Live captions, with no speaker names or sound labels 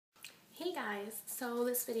Hey guys, so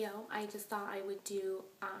this video I just thought I would do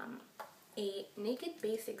a Naked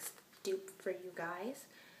Basics dupe for you guys.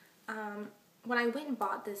 When I went and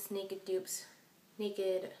bought this Naked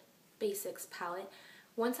Basics palette,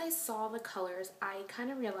 once I saw the colors, I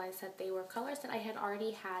kind of realized that they were colors that I had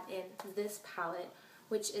already had in this palette,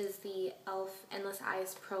 which is the e.l.f. Endless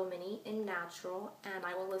Eyes Pro Mini in Natural, and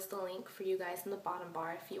I will list the link for you guys in the bottom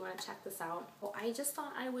bar if you want to check this out. Well, I just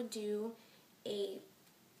thought I would do a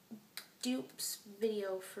dupes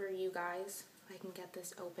video for you guys, if I can get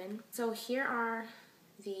this open. So here are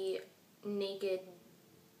the Naked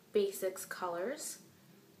Basics colors.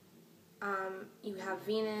 You have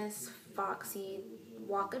Venus, Foxy,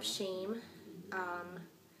 Walk of Shame,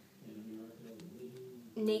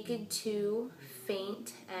 Naked 2,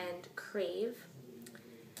 Faint, and Crave.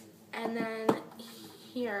 And then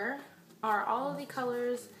here are all of the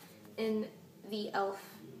colors in the e.l.f.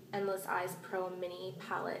 Endless Eyes Pro Mini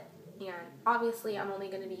palette. And obviously I'm only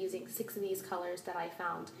going to be using 6 of these colors that I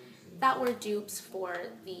found that were dupes for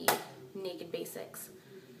the Naked Basics.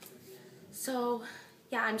 So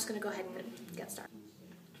yeah, I'm just going to go ahead and get started.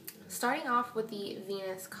 Starting off with the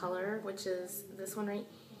Venus color, which is this one right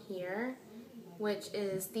here, which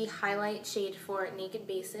is the highlight shade for Naked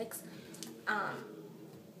Basics.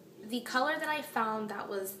 The color that I found that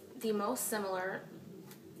was the most similar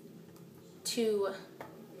to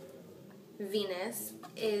Venus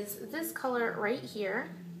is this color right here,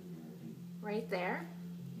 right there.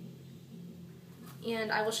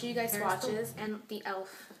 And I will show you guys swatches and the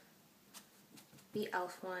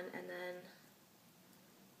e.l.f. one, and then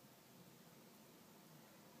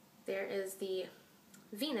there is the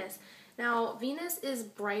Venus. Now, Venus is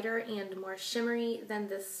brighter and more shimmery than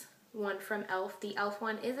this one from e.l.f. The e.l.f.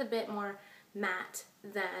 one is a bit more matte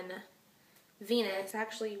than Venus. It's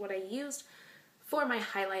actually what I used for my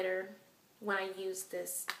highlighter when I used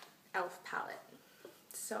this e.l.f. palette.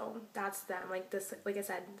 So that's them. Like I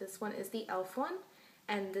said, this one is the e.l.f. one,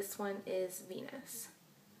 and this one is Venus.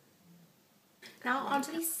 Now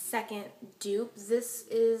onto the second dupe. This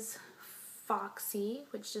is Foxy,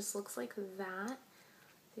 which just looks like that.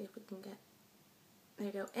 See if we can get, there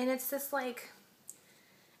you go. And it's just like,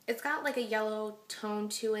 it's got like a yellow tone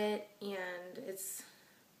to it, and it's,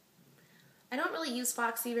 I don't really use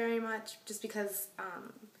Foxy very much just because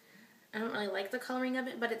I don't really like the coloring of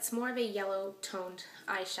it, but it's more of a yellow toned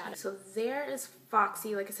eyeshadow. So there is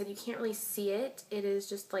Foxy. Like I said, you can't really see it. It is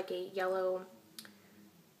just like a yellow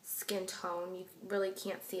skin tone. You really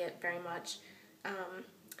can't see it very much.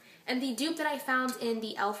 And the dupe that I found in the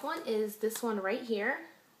e.l.f. one is this one right here,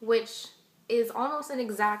 which is almost an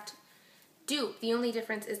exact dupe. The only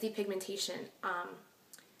difference is the pigmentation.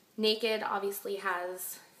 Naked obviously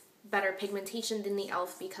has better pigmentation than the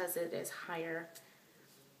e.l.f. because it is higher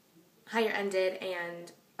ended,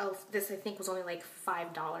 and this I think was only like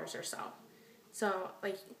 $5 or so. So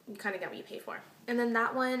like you kind of get what you pay for. And then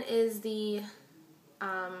that one is the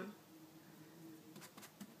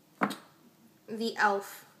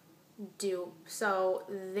e.l.f. dupe. So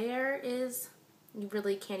there is, you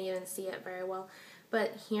really can't even see it very well,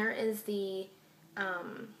 but here is the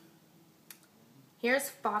here's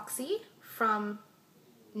Foxy from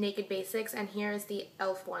Naked Basics, and here is the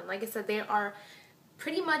e.l.f. one. Like I said, they are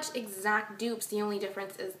pretty much exact dupes. The only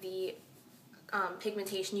difference is the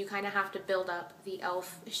pigmentation. You kind of have to build up the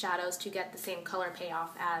e.l.f. shadows to get the same color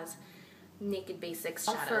payoff as Naked Basics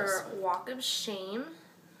shadows. For Walk of Shame,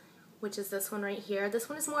 which is this one right here, this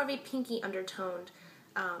one is more of a pinky undertoned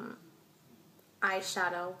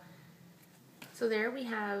eyeshadow. So there we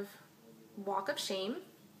have Walk of Shame.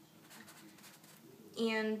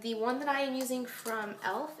 And the one that I am using from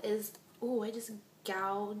e.l.f. is, oh, I just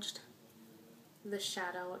gouged the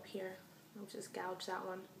shadow up here. I'll just gouge that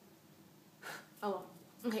one. Oh well.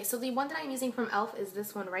 Okay, so the one that I'm using from e.l.f. is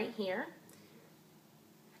this one right here.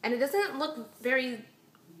 And it doesn't look very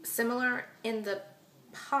similar in the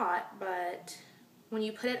pot, but when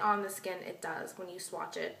you put it on the skin, it does when you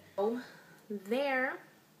swatch it. Oh, there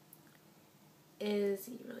is,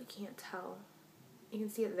 you really can't tell. You can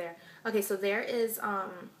see it there. Okay, so there is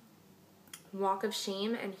Walk of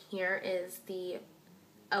Shame, and here is the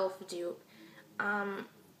e.l.f. dupe.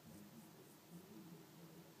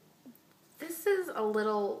 This is a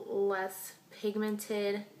little less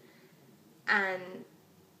pigmented,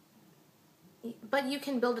 but you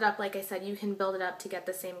can build it up. Like I said, you can build it up to get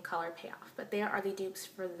the same color payoff, but there are the dupes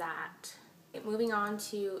for that. Okay, moving on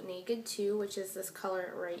to Naked 2, which is this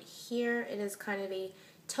color right here. It is kind of a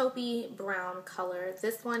taupey brown color.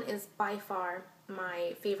 This one is by far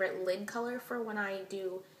my favorite lid color for when I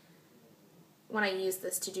use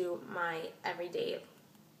this to do my everyday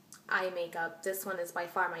eye makeup. This one is by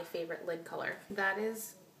far my favorite lid color. That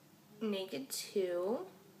is Naked 2.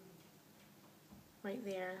 Right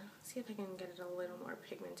there. See if I can get it a little more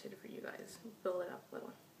pigmented for you guys. Build it up a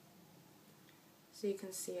little. So you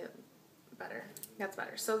can see it better. That's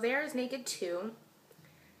better. So there's Naked 2.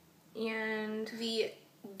 And the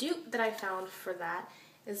dupe that I found for that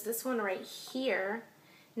is this one right here.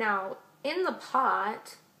 Now, in the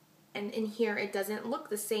pot and in here, it doesn't look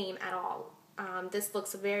the same at all. This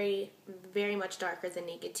looks very, very much darker than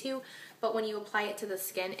Naked 2, but when you apply it to the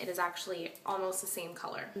skin, it is actually almost the same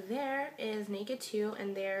color. There is Naked 2,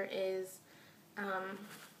 and there is,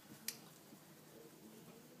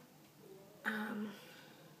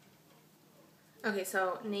 okay,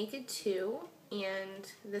 so Naked 2,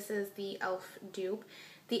 and this is the e.l.f. dupe.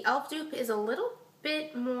 The e.l.f. dupe is a little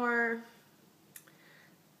bit more,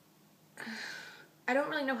 I don't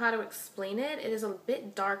really know how to explain it. It is a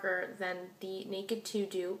bit darker than the Naked 2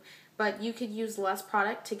 dupe, but you could use less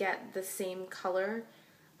product to get the same color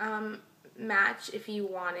match if you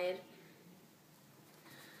wanted.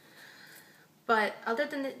 But other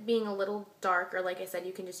than it being a little darker, like I said,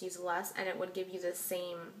 you can just use less and it would give you the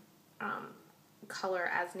same color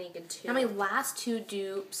as Naked 2. Now my last two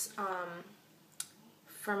dupes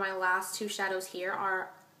for my last two shadows here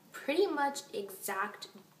are pretty much exact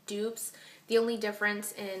dupes. The only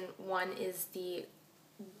difference in one is the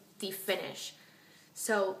finish.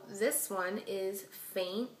 So this one is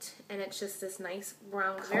faint, and it's just this nice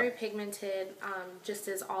brown color. Very pigmented, just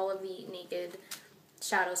as all of the Naked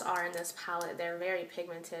shadows are in this palette. They're very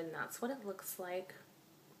pigmented, and that's what it looks like.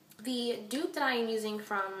 The dupe that I am using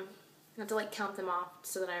from, I have to like count them off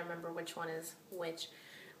so that I remember which one is which.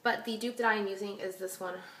 But the dupe that I am using is this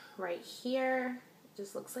one right here. It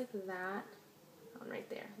just looks like that. Right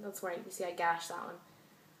there. That's where you see I gashed that one.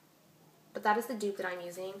 But that is the dupe that I'm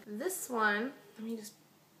using. This one, let me just,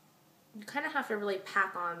 you kind of have to really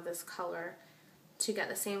pack on this color to get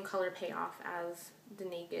the same color payoff as the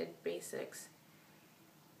Naked Basics.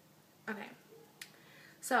 Okay.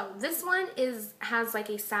 So this one has like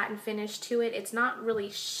a satin finish to it. It's not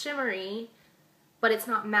really shimmery, but it's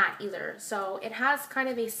not matte either. So it has kind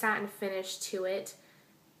of a satin finish to it.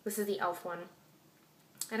 This is the e.l.f. one.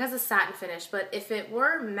 It has a satin finish, but if it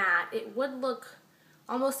were matte, it would look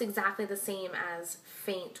almost exactly the same as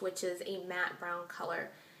Faint, which is a matte brown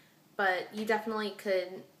color. But you definitely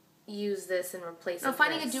could use this and replace it. I'm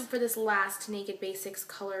finding a dupe for this last Naked Basics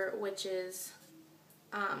color, which is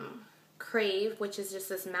Crave, which is just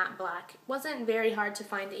this matte black. It wasn't very hard to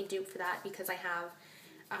find a dupe for that because I have,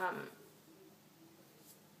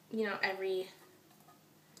 you know,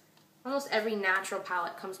 almost every natural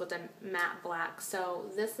palette comes with a matte black. So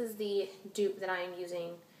this is the dupe that I am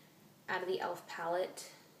using out of the e.l.f. palette.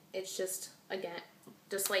 It's just, again,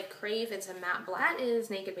 just like Crave, it's a matte black. That is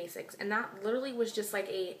Naked Basics, and that literally was just like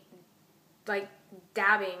a,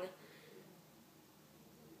 dabbing.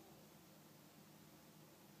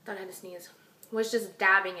 Thought I had to sneeze. Was just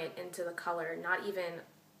dabbing it into the color, not even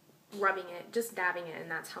rubbing it, just dabbing it, and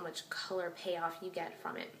that's how much color payoff you get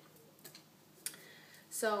from it.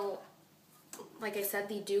 So, like I said,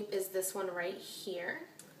 the dupe is this one right here.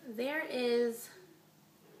 There is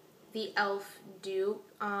the e.l.f. dupe.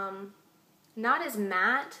 Not as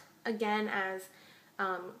matte, again, as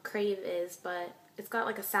Crave is, but it's got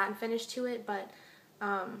like a satin finish to it, but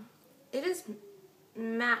it is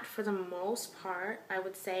matte for the most part, I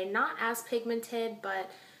would say. Not as pigmented,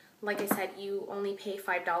 but like I said, you only pay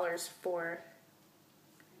 $5 for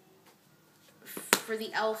the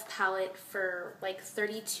e.l.f. palette for like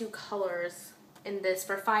 32 colors in this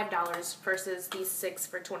for $5 versus these 6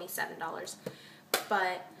 for $27.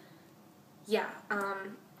 But yeah,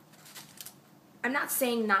 I'm not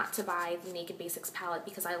saying not to buy the Naked Basics palette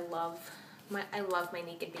because I love my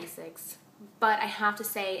Naked Basics, but I have to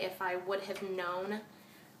say, if I would have known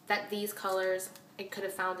that these colors I could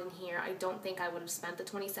have found in here, I don't think I would have spent the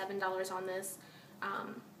 $27 on this.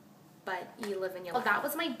 But you live and you learn. Well, that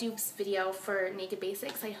was my dupes video for Naked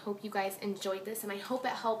Basics. I hope you guys enjoyed this, and I hope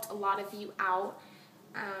it helped a lot of you out.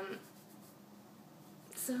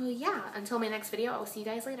 So yeah, until my next video, I will see you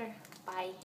guys later. Bye.